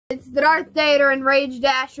It's the Darth Vader and Rage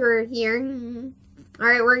Dasher here.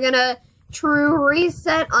 Alright, we're gonna true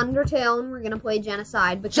reset Undertale and we're gonna play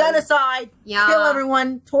Genocide. Genocide! Yeah. Kill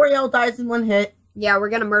everyone. Toriel dies in one hit. Yeah, we're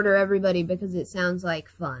gonna murder everybody because it sounds like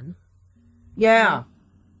fun. Yeah.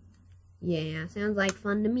 Yeah, sounds like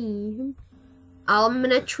fun to me. I'm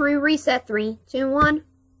gonna true reset. 3, 2, 1.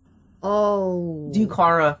 Oh. Do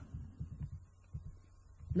Kara.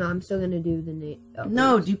 No, I'm still gonna do the name. Oh,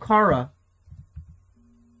 No, do Kara.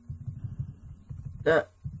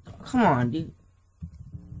 Come on, dude.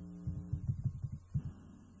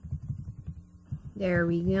 There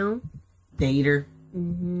we go. Dater.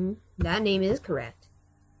 That name is correct.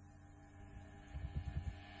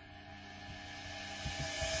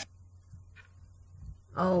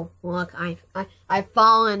 Oh, look, I've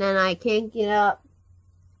fallen and I can't get up.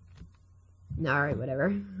 Alright, whatever.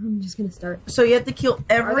 I'm just gonna start. So you have to kill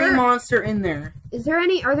every monster in there. Are there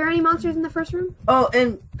any monsters in the first room? Oh,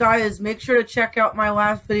 and guys, make sure to check out my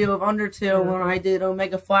last video of Undertale when I did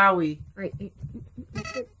Omega Flowey. Right.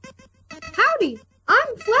 Howdy!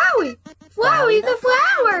 I'm Flowey! Flowey the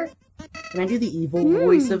flower! Can I do the evil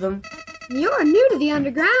voice of him? You're new to the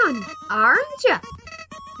underground, aren't you?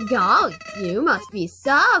 Golly, you must be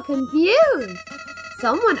so confused.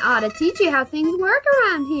 Someone ought to teach you how things work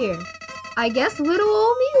around here. I guess little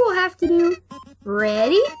old me will have to do.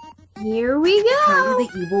 Ready? Here we go. Can I do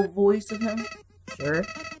the evil voice of him? Sure.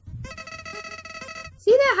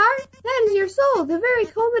 See that heart? That is your soul, the very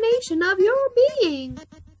culmination of your being.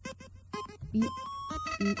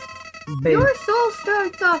 Your soul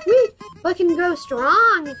starts off weak, but can grow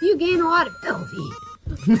strong if you gain a lot of LV.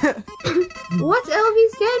 What's LV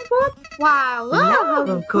stand for? Why, love,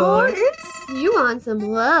 of course. You want some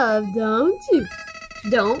love, don't you?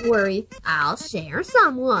 Don't worry, I'll share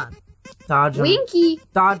some love. Dodge 'em. Winky.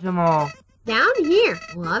 Dodge them all. Down here,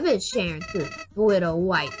 love is shared through little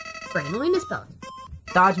white friendliness bells.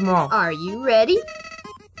 Dodge them all. Are you ready?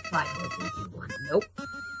 5, 4, 3, 2, 1. Nope.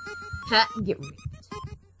 Ha, get ripped.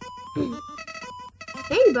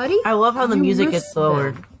 Hey, buddy. I love how the music gets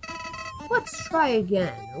slower. Let's try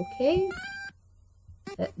again, okay?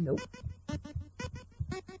 Nope.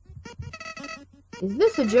 Is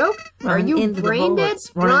this a joke? Are you brain dead?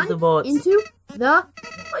 Run into the bullets. Into the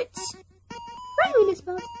bullets. Friendliness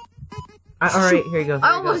bullets. Alright, here you go.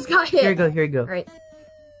 I almost got hit. Here you go. Alright.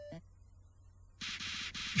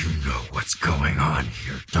 You know what's going on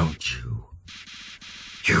here, don't you?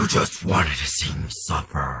 You just wanted to see me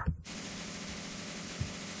suffer.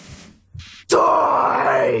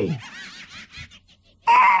 Die!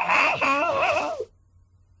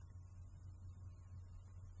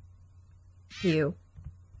 You.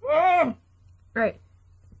 Right.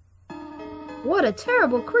 What a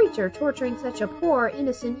terrible creature torturing such a poor,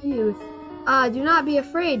 innocent youth. Do not be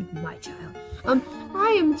afraid, my child.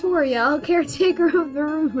 I am Toriel, caretaker of the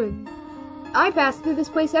ruins. I pass through this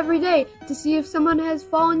place every day to see if someone has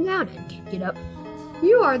fallen down and can't get up.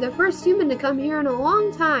 You are the first human to come here in a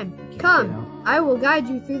long time. Come, I will guide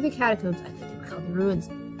you through the catacombs. I think they were called the ruins.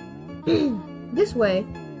 This way.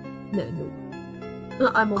 No.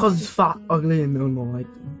 I'm Cause it's fat, ugly, and no one liked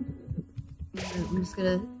them. I'm just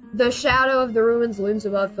gonna. The shadow of the ruins looms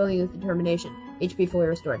above, filling you with determination. HP fully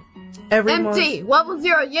restored. Empty! Level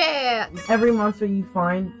 0, yeah! Every monster you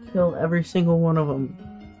find, kill every single one of them.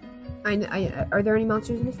 Are there any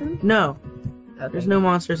monsters in this room? No. Okay. There's no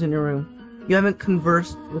monsters in your room. You haven't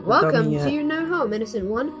conversed with the Welcome dummy yet. to your new home, innocent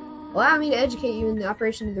one. Allow me to educate you in the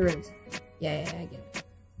operation of the ruins. Yeah, I get it.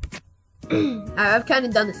 I've kind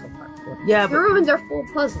of done this whole part before. Yeah, The ruins are full of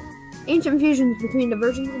puzzles. Ancient fusions between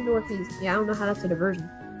diversions and door keys. Yeah, I don't know how that's a diversion.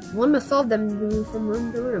 One must solve them from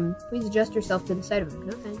room to room. Please adjust yourself to the side of them.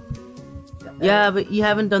 Okay. Yeah, but you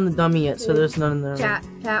haven't done the dummy yet, so there's none in there. Tap.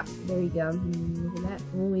 There you go. Look at that.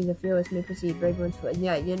 Only the fearless may proceed. Brave ones.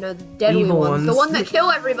 Yeah, you know, the deadly Evil ones. The one that kill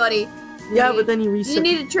everybody. Yeah, but then you reset. You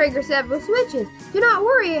need to trigger several switches. Do not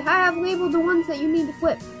worry. I have labeled the ones that you need to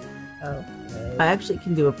flip. Oh. I actually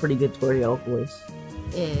can do a pretty good Toriel voice.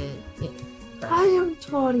 I am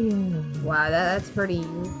Toriel. Wow, that's pretty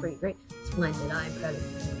great. Splendid. I'm proud of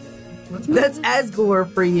you. That's Asgore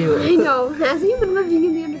for you. I know. As you've been living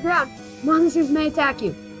in the underground, monsters may attack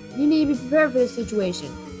you. You need to be prepared for this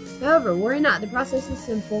situation. However, worry not. The process is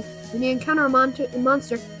simple. When you encounter a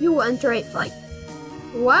monster, you will enter a fight.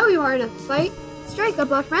 While you are in a fight, strike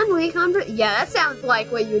up a friendly conversation. Yeah, that sounds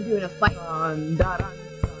like what you would do in a fight.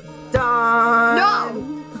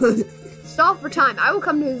 No! Stall for time. I will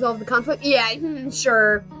come to resolve the conflict. Yeah,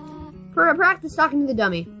 sure. For practice talking to the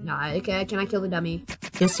dummy. No, okay, can I kill the dummy?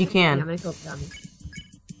 Yes, you can. Yeah, I'm gonna kill the dummy.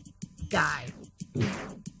 Die.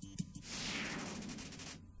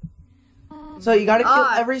 So you gotta kill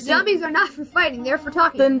every single... Zombies are not for fighting, they're for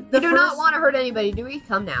talking. Then we do not want to hurt anybody, do we?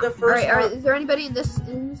 Come now. Alright, is there anybody in this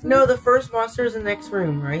room? No, the first monster is in the next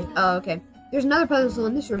room, right? Oh, okay. There's another puzzle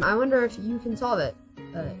in this room. I wonder if you can solve it.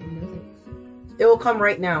 No thanks. It will come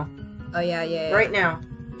right now. Oh, yeah. Right now.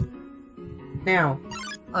 Now.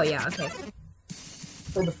 Oh, yeah, okay.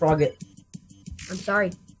 Kill the frog it. I'm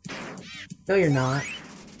sorry. No, you're not.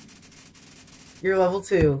 You're level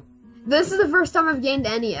 2. This is the first time I've gained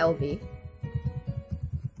any LV.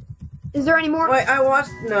 Is there any more? Wait, I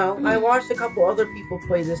watched a couple other people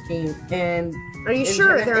play this game, and... Are you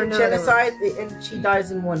sure there are no Genocide, and she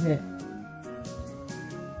dies in 1 hit.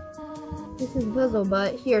 This is a puzzle,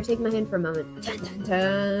 but here, take my hand for a moment. Dun, dun,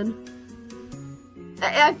 dun.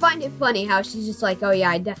 I find it funny how she's just like, oh yeah,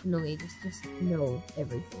 I definitely just know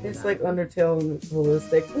everything. It's like Undertale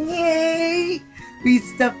holistic. Yay! We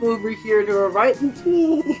step over here to our right.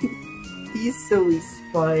 These silly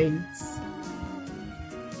spikes.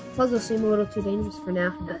 Puzzles seem a little too dangerous for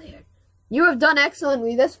now. You have done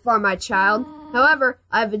excellently this far, my child. However,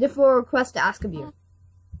 I have a difficult request to ask of you.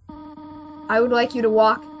 I would like you to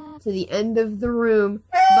walk to the end of the room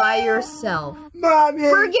by yourself. Mommy!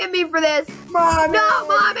 Forgive me for this! Mommy! No,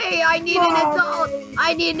 Mommy! I need an adult!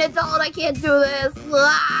 I need an adult! I can't do this!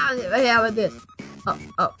 Ah, how about this?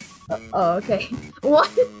 Oh, okay.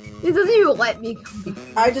 What? It doesn't even let me go.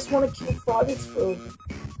 I just want to kill frogs for...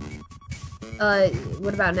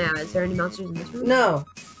 What about now? Is there any monsters in this room? No.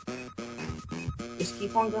 Just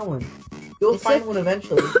keep on going. You'll find one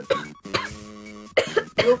eventually.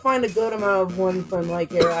 You'll find a good amount of one from,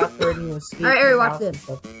 like, after you escape. Alright, Ari, watch this.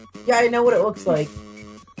 Yeah, I know what it looks like.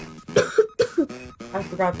 I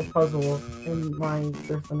forgot the puzzle in my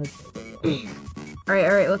first Undertale.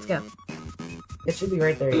 Alright, let's go. It should be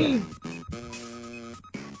right there, yeah.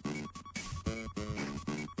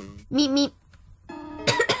 Meep.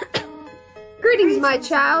 Greetings, my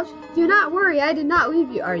child. Do not worry, I did not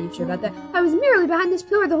leave you. Are you sure about that? I was merely behind this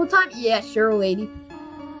pillar the whole time. Yeah, sure, lady.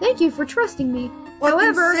 Thank you for trusting me.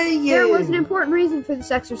 However, there was an important reason for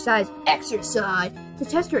this exercise. Exercise? To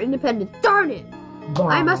test your independence. Darn it!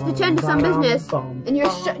 I must attend to some business, and you're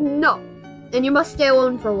no. And you must stay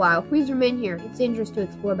alone for a while. Please remain here. It's dangerous to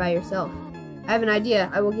explore by yourself. I have an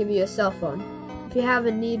idea. I will give you a cell phone. If you have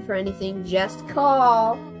a need for anything, just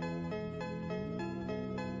call.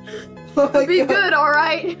 Oh Be good,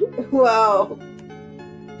 alright? Wow.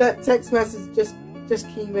 That text message just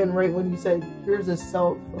came in right when you said, here's a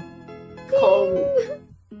cell phone. Call me.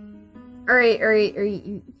 Alright. Yeah,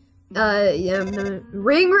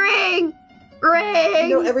 ring! You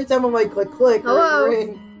know, every time I'm like, click, hello?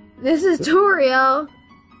 ring. This is Toriel.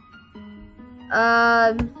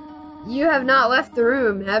 You have not left the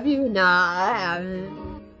room, have you? Nah, I haven't.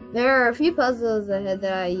 There are a few puzzles ahead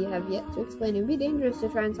that I have yet to explain. It would be dangerous to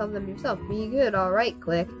try and solve them yourself. Be good, alright,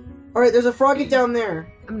 click. Alright, there's a froggy down there.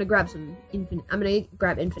 I'm gonna grab infinite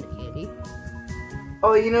candy.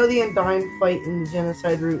 Oh, you know the Undying fight in the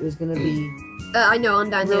Genocide route is gonna be... I know,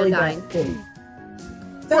 Undying.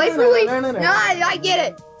 Playfully... I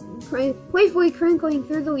get it! Playfully crinkling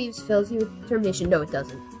through the leaves fills you with determination. No, it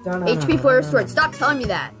doesn't. HP flare restored. Stop telling me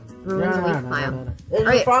that. Ruins the leaf pile.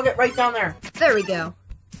 There's a frog right down there. There we go.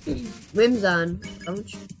 Whims on.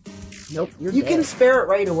 Don't you? Nope, you're You dead. can spare it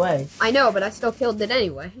right away. I know, but I still killed it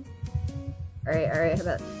anyway. Alright, how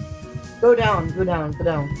about... Go down.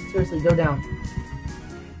 Seriously, go down.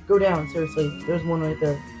 Go down, seriously. There's one right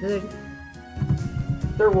there.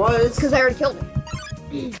 There was. Because I already killed it.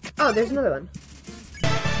 Oh, there's another one.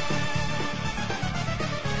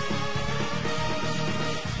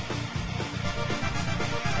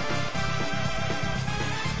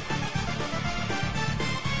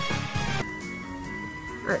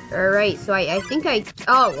 Alright, so I think I...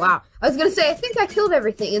 Oh, wow. I was gonna say, I think I killed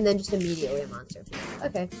everything, and then just immediately a monster appeared.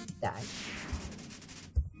 Okay, die.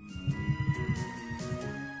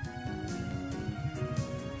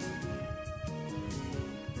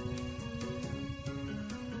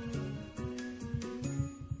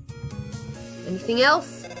 Anything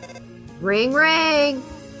else? Ring.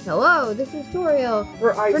 Hello, this is Toriel.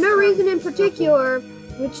 For no reason in particular,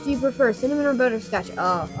 which do you prefer, cinnamon or butterscotch?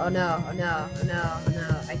 Oh no.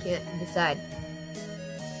 I can't decide.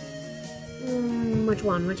 Which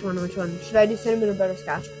one? Should I do cinnamon or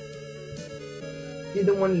butterscotch? Do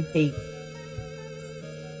the one you hate.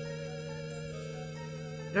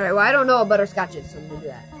 Alright, well, I don't know what butterscotch is, so I'm gonna do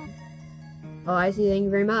that. Oh, I see. Thank you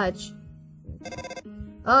very much.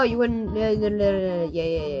 Oh, you wouldn't... Yeah, I get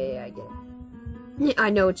it. I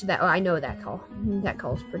know I know that call. That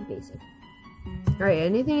call's pretty basic. Alright,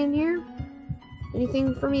 anything in here?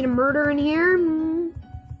 Anything for me to murder in here?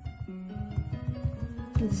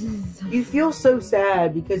 You feel so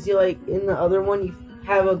sad because you like in the other one you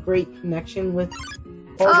have a great connection with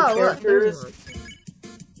all the characters. Look,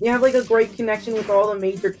 you have like a great connection with all the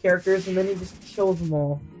major characters, and then you just kill them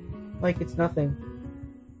all like it's nothing.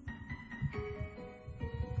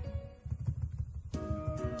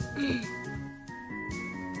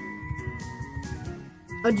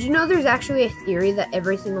 Oh, did you know there's actually a theory that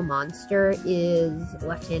every single monster is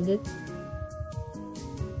left-handed?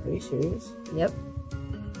 Are you serious? Yep.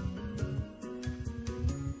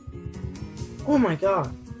 Oh my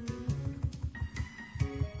god.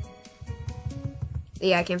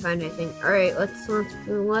 Yeah, I can't find anything. All right, let's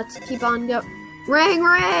keep on go. Ring,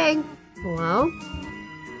 ring. Hello.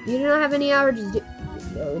 You do not have any allergies.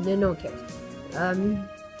 No one cares.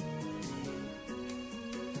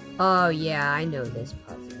 Oh yeah, I know this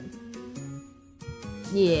puzzle.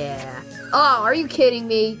 Yeah. Oh, are you kidding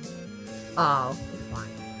me? Oh, fine.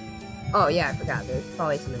 Oh yeah, I forgot. There's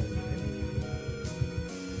probably some in here.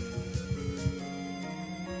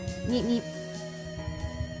 Neat, neat.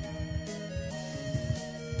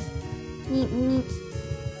 Neat, neat.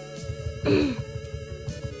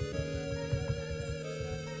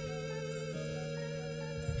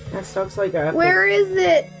 That sucks like I have Where is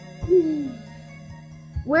it?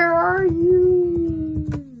 Where are you?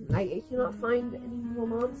 I cannot find any more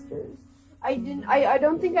monsters. I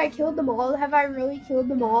don't think I killed them all. Have I really killed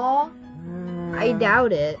them all? I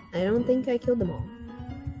doubt it. I don't think I killed them all.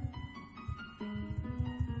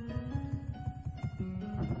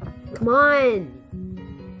 Come on.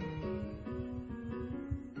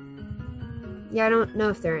 Yeah, I don't know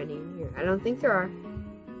if there are any in here. I don't think there are.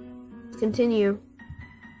 Let's continue.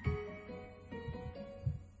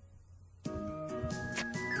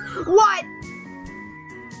 What?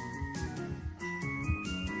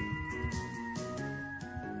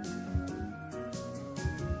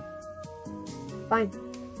 Fine.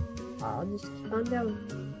 I'll just keep on going.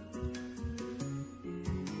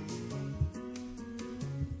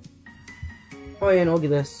 Oh yeah, and look at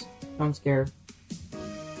this. I'm scared.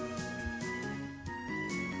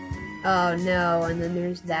 Oh no, and then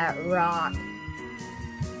there's that rock.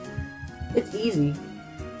 It's easy.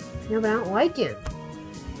 No, but I don't like him.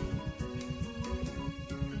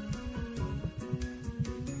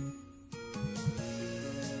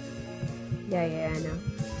 Yeah, I know.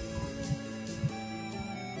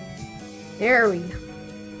 There we go.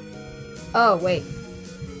 Oh, wait.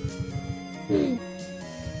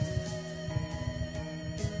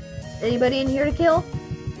 Anybody in here to kill?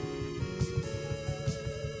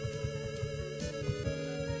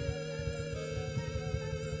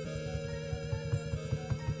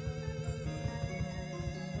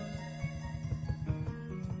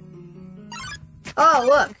 Oh,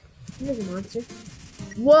 look. There's a monster.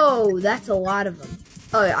 Whoa, that's a lot of them.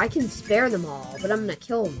 Oh, I can spare them all, but I'm gonna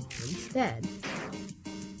kill them all instead.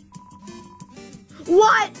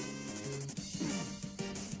 What?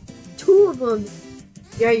 2 of them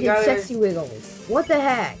Yeah, you did gotta... sexy wiggles. What the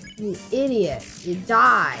heck? You idiot. You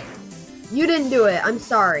died. You didn't do it. I'm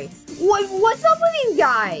sorry. What's up with these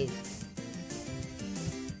guys?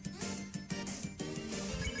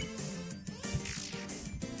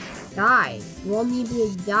 Die. You all need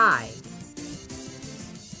to die.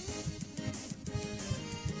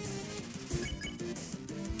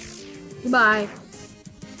 Goodbye.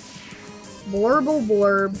 Blurble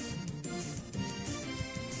blurb.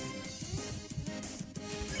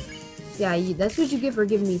 Yeah, that's what you get for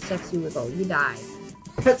giving me sexy wiggle. You die.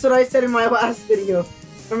 That's what I said in my last video.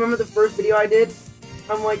 Remember the first video I did?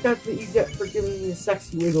 I'm like, that's what you get for giving me a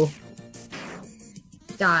sexy wiggle.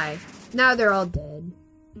 Die. Now they're all dead.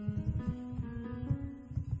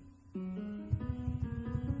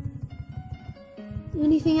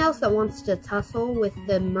 Anything else that wants to tussle with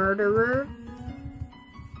the murderer?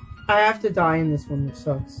 I have to die in this one, which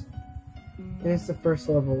sucks. And it's the first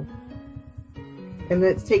level. And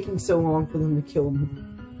it's taking so long for them to kill me.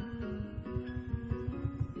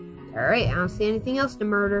 Alright, I don't see anything else to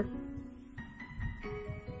murder.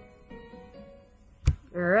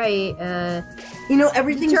 Alright, You know,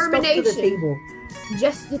 everything's stuck to the Determination. table.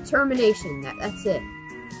 just determination. That's it.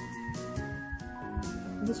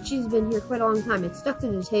 This cheese has been here quite a long time. It's stuck to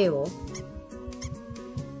the table.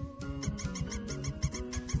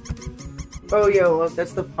 Oh, yo, look,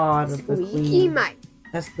 that's the pod of the Squeaky queen. Mike.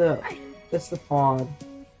 That's the pod.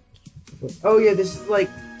 Oh, yeah, this is like,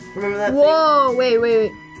 remember that Whoa, wait.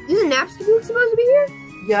 Isn't Napsterbook supposed to be here?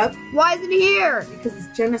 thing? Yep, Why is it here? because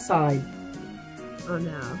it's genocide. Oh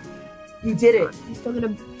no. You did it.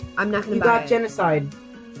 I'm not gonna You buy got it. genocide.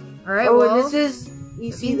 Alright, Oh, well. and this is,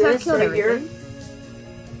 you see means I've this killed right here? everything.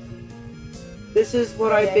 This is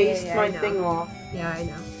what I Yeah, based yeah, my I know. thing off. Yeah, I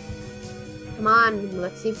know. Come on,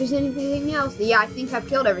 let's see if there's anything else. Yeah, I think I've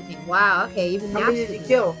killed everything. Wow, okay, even How many did you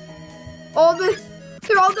kill?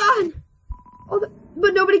 They're all gone.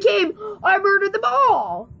 But nobody came. I murdered them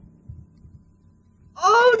all.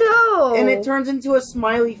 Oh no! And it turns into a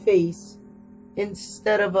smiley face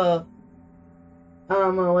instead of a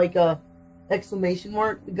like a exclamation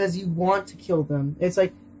mark because you want to kill them. It's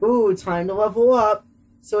like, ooh, time to level up.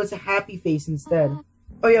 So it's a happy face instead.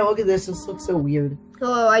 Oh yeah, look at this. This looks so weird.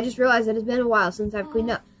 Hello, I just realized that it's been a while since I've cleaned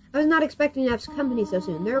up. I was not expecting to have company so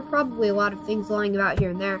soon. There are probably a lot of things lying about here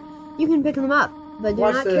and there. You can pick them up, but do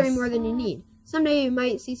not carry more than you need. Someday you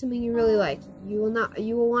might see something you really like. You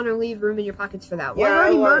will want to leave room in your pockets for that. Well, Yeah, I've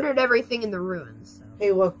already murdered everything in the ruins. So.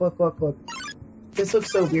 Hey, look. This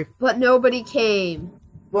looks so weird. But nobody came.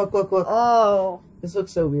 Look. Oh. This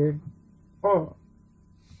looks so weird. Oh.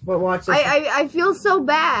 But watch this. I feel so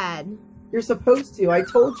bad. You're supposed to. I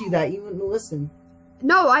told you that. You wouldn't listen.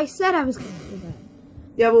 No, I said I was going to feel bad.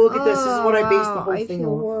 Yeah, but look at this. This is what I based the whole I thing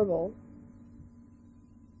feel on. horrible.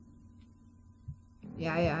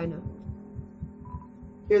 Yeah, I know.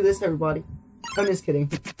 Hear this, everybody. I'm just kidding.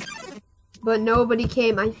 But nobody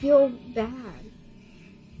came. I feel bad.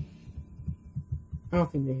 I don't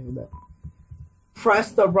think they heard that.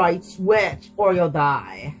 Press the right switch or you'll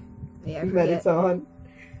die. Yeah, But it's on.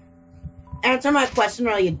 Answer my question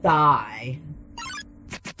or you die.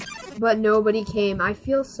 But nobody came. I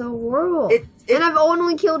feel so horrible. And I've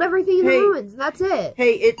only killed everything in the ruins. That's it.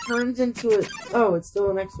 Hey, it turns into a... Oh, it's still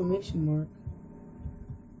an exclamation mark.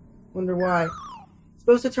 Wonder why. It's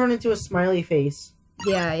supposed to turn into a smiley face.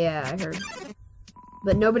 Yeah, I heard.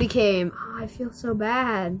 But nobody came. Oh, I feel so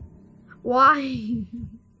bad. Why?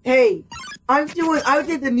 Hey, I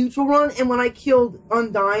did the neutral run, and when I killed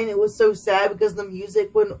Undyne, it was so sad because the music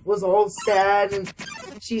was all sad, and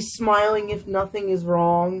she's smiling if nothing is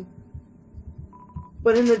wrong.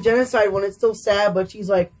 But in the genocide one, it's still sad, but she's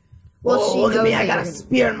like, well, oh, look at me, I got a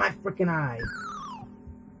spear in my freaking eye.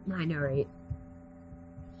 I know, right?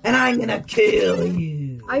 And I'm gonna kill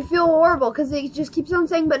you. I feel horrible because it just keeps on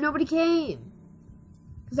saying, but nobody came.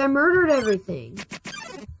 Because I murdered everything.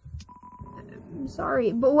 I'm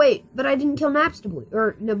sorry. But wait, but I didn't kill Napstably.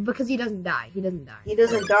 Or, no, because he doesn't die. He doesn't die. He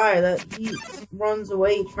doesn't die. He runs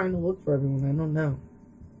away trying to look for everyone. I don't know.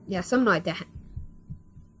 Yeah, something like that.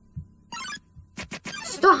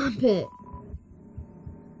 Stop it!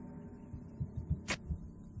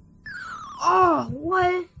 Oh,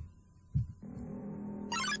 what?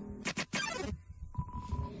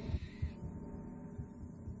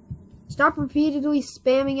 Stop repeatedly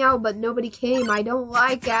spamming out, but nobody came. I don't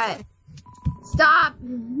like that. Stop!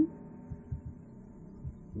 I'm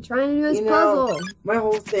trying to do this puzzle. My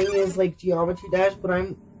whole thing is like Geometry Dash, but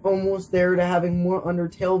I'm almost there to having more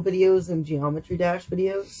Undertale videos than Geometry Dash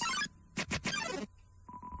videos.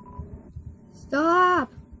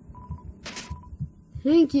 Stop!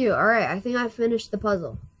 Thank you. Alright, I think I finished the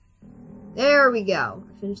puzzle. There we go.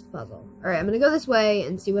 I finished the puzzle. Alright, I'm gonna go this way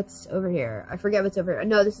and see what's over here. I forget what's over here.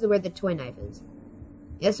 No, this is where the toy knife is.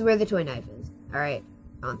 Yeah, this is where the toy knife is. Alright,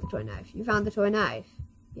 found the toy knife. You found the toy knife.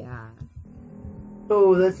 Yeah.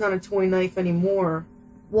 Oh, that's not a toy knife anymore.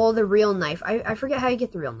 Well, the real knife. I forget how you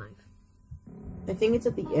get the real knife. I think it's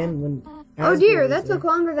at the end when... Oh dear, that took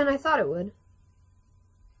longer than I thought it would.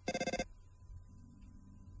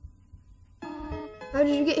 How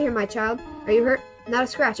did you get here, my child? Are you hurt? Not a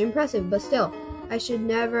scratch. Impressive, but still. I should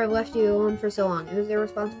never have left you alone for so long. It was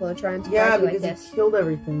irresponsible to try and surprise you like this. Yeah, because it killed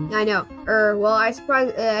everything. I know. Well, I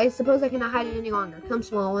suppose I cannot hide it any longer. Come,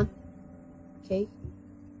 small one. Okay.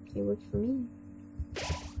 Okay, works for me.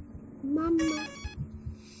 Mama.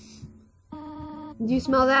 Do you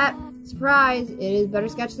smell that? Surprise! It is better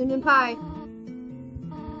sketch than pie.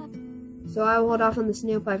 So I will hold off on the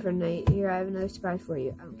snail pie for tonight. Here, I have another surprise for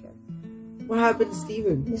you. I don't care. What happened to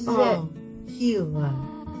Steven? This is it. He left.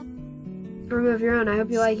 Remove your own. I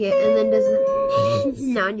hope you like it. And then does it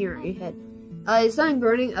not in your head. Is something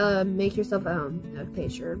burning? Make yourself at home. Okay,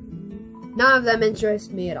 sure. None of them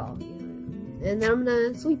interest me at all. And then I'm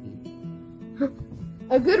gonna sleepy.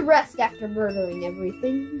 A good rest after murdering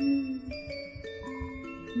everything.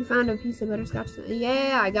 You found a piece of butterscotch.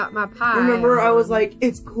 Yeah, I got my pie. Remember, I was like,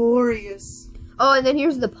 it's glorious. Oh, and then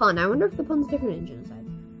here's the pun. I wonder if the pun's different in Genocide.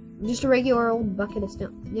 Just a regular old bucket of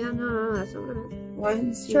stone. Yeah, no, that's not what I meant. Well, I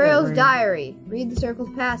didn't see Trail's that diary. Read the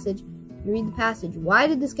circle's passage. You read the passage. Why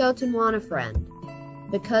did the skeleton want a friend?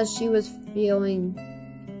 Because she was feeling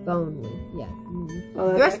lonely. Yeah.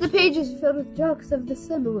 Oh, the rest of the page is filled with jokes of the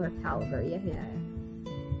similar caliber. Yeah.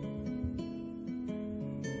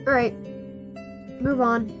 Alright. Move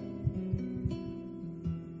on.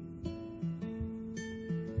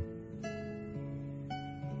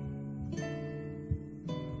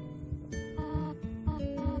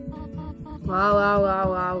 Wow, wow, wow,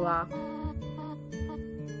 wow, wow.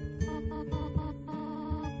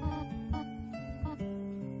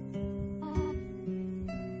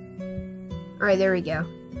 Alright, there we go.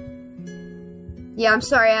 Yeah, I'm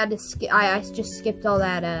sorry I had to skip. I just skipped all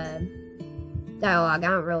that dialogue. I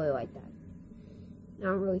don't really like that. I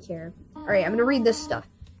don't really care. Alright, I'm gonna read this stuff.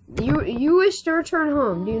 You wish to return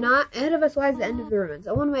home. Do not. Ahead of us lies the end of the ruins.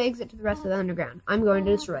 A one-way exit to the rest of the underground. I'm going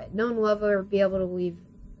to destroy it. No one will ever be able to leave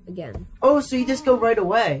again. Oh, so you just go right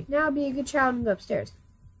away. Now be a good child and go upstairs.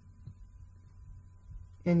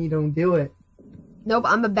 And you don't do it. Nope,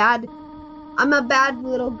 I'm a bad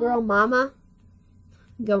little girl mama.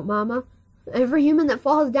 Goat mama. Every human that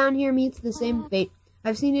falls down here meets the same fate.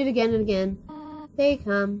 I've seen it again and again. They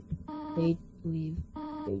come, they leave.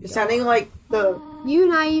 You're sounding like the... You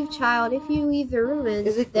naive child, if you leave the ruins,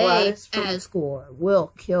 Is it they, Gladys from- Asgore,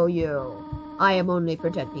 will kill you. I am only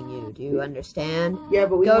protecting you. Do you understand? Yeah,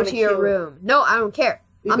 but we Go wanna to your kill- room. No, I don't care.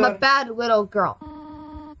 We I'm a gotta- bad little girl.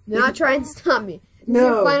 Do not try and stop me. This is No,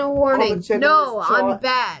 your final warning. I'm a No, genderless I'm child.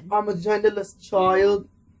 bad. I'm a genderless child.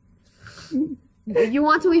 You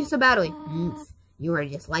want to leave so badly. Yes. You are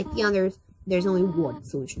just like the others. There's only one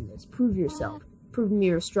solution to this. Prove yourself. Prove me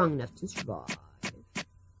you're strong enough to survive.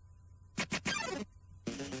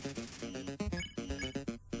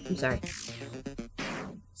 I'm sorry.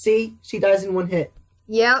 See? She dies in one hit.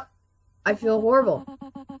 Yep. I feel horrible.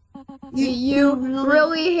 Do you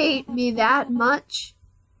really hate me that much?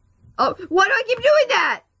 Oh, why do I keep doing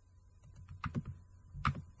that?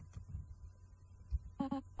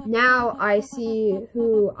 Now I see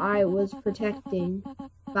who I was protecting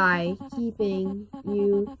by keeping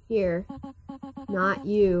you here. Not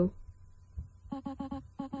you,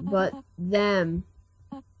 but them.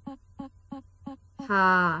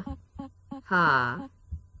 Ha. Ha.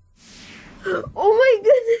 Oh my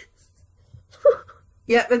goodness.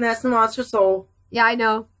 Yep, and that's the monster soul. Yeah, I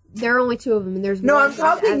know. There are only two of them, and there's No, one I'm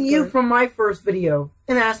talking you Asgore. from my first video.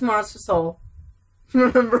 And that's monster soul.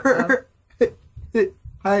 Remember?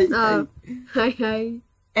 Hi. Hi.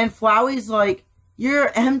 And Flowey's like,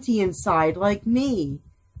 you're empty inside, like me.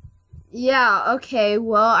 Yeah, okay,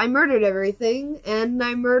 well, I murdered everything, and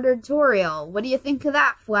I murdered Toriel. What do you think of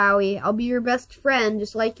that, Flowey? I'll be your best friend,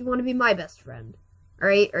 just like you want to be my best friend.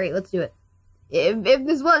 Alright, let's do it. If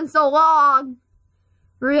this wasn't so long!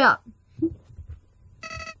 Hurry up.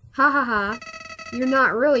 Ha ha ha. You're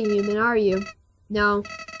not really human, are you? No,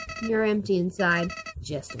 you're empty inside,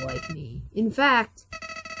 just like me. In fact,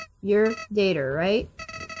 you're Dater, right?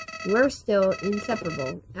 We're still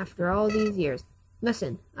inseparable after all these years.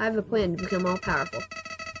 Listen, I have a plan to become all-powerful.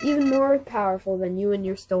 Even more powerful than you and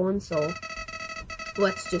your stolen soul.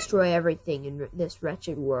 Let's destroy everything in this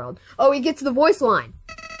wretched world. Oh, he gets the voice line!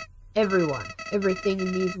 Everyone, everything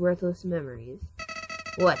in these worthless memories.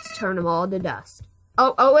 Let's turn them all to dust.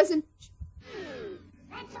 Oh, listen!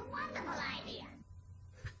 That's a wonderful idea.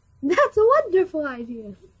 That's a wonderful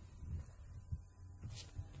idea.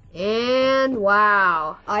 And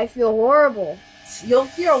wow, I feel horrible. You'll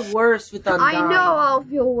feel worse with Undyne. I know I'll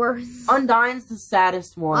feel worse. Undyne's the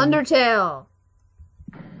saddest one. Undertale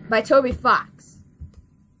by Toby Fox.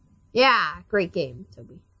 Yeah, great game,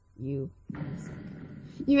 Toby. You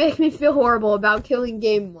make me feel horrible about killing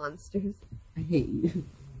game monsters. I hate you.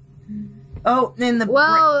 Oh, and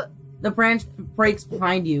the the branch breaks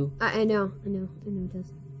behind you. I know it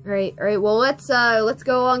does. All right. Well, let's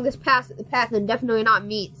go along this path and definitely not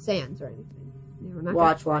meet Sans or anything. Yeah, we're not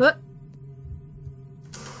Watch.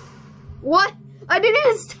 What? I didn't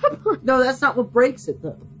even step on. No, that's not what breaks it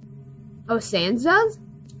though. Oh, Sans does?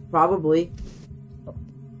 Probably.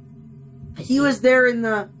 He was there in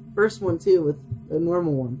the first one too with the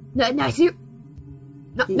normal one. No, I see.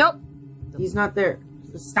 Nope. He's not there.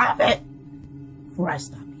 Stop it! Before I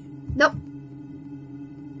stop you. Nope.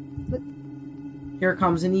 Here it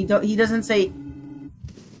comes, and he doesn't say,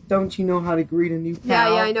 "Don't you know how to greet a new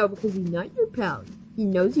pal?" Yeah, I know, because he's not your pal. He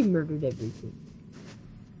knows you murdered everything.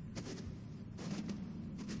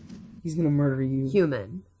 He's gonna murder you.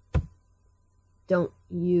 Human. Don't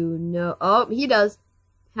you know? Oh, he does.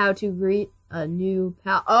 How to greet a new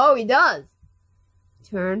pal. Oh, he does.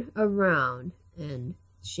 Turn around and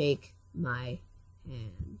shake my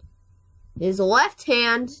hand. His left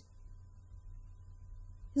hand.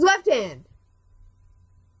 You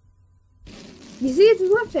see, it's his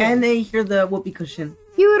left hand. And they hear the whoopee cushion.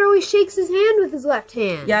 He literally shakes his hand with his left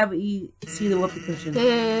hand. Yeah, but you see the whoopee cushion.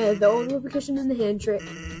 The old whoopee cushion in the hand trick.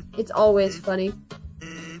 It's always funny.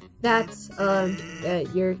 That's,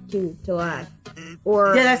 you're cute to laugh.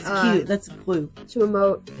 Or, Yeah, that's cute. That's a clue. To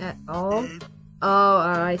emote at all. Oh,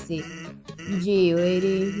 I see. Gee,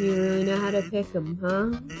 lady, you really know how to pick 'em, huh?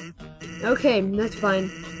 Okay, that's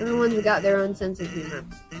fine. Everyone's got their own sense of humor.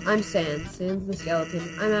 I'm Sans. Sans the skeleton.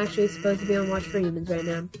 I'm actually supposed to be on watch for humans right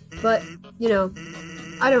now. But, you know,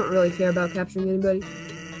 I don't really care about capturing anybody.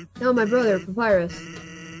 Now my brother, Papyrus.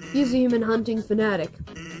 He's a human hunting fanatic.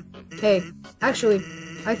 Hey, actually,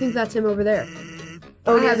 I think that's him over there.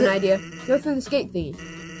 Oh, I have an idea. Go through the skate thingy.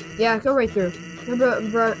 Yeah, go right through.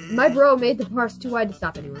 My bro made the parse too wide to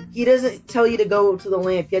stop anyone. He doesn't tell you to go to the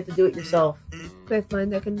lamp. You have to do it yourself. Okay,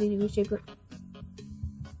 find that continually shaped.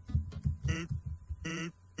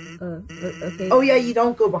 Okay. Oh yeah, you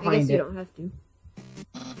don't go I behind guess it. you don't have to.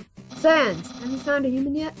 Sans, have you found a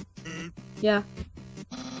human yet? Yeah.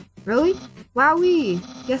 Really? Wowee.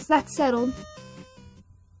 Guess that's settled.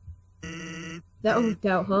 That worked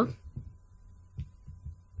out, huh?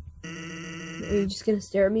 Are you just gonna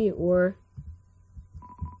stare at me, or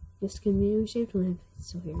just continually shaped lamp? It's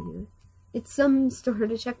still here anyway. It's some sort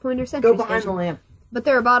of checkpoint or sentry Go behind station. the lamp. But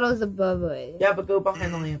there are bottles above it. Yeah, but go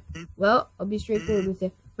behind the lamp. Well, I'll be straightforward with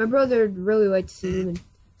you. My brother would really like to see human.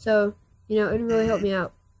 So, you know, it'd really help me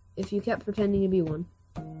out if you kept pretending to be one.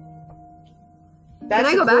 That's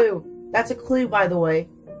I a go back? clue. That's a clue, by the way.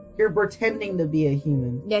 You're pretending to be a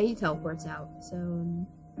human. Yeah, he teleports out. So,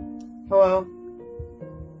 Hello?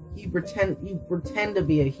 You pretend to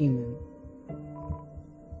be a human.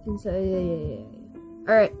 and so yeah.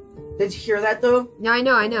 Alright. Did you hear that though? Now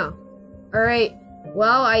I know. Alright.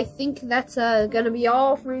 Well, I think that's gonna be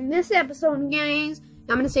all from this episode, guys.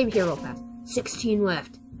 I'm gonna save it here real fast. 16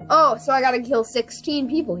 left. Oh, so I gotta kill 16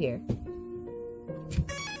 people here.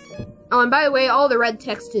 Oh, and by the way, all the red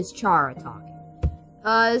text is Chara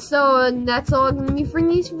talking. So that's all gonna be for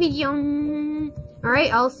this video.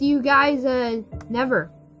 Alright, I'll see you guys,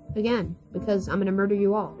 never again, because I'm gonna murder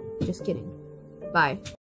you all. Just kidding. Bye.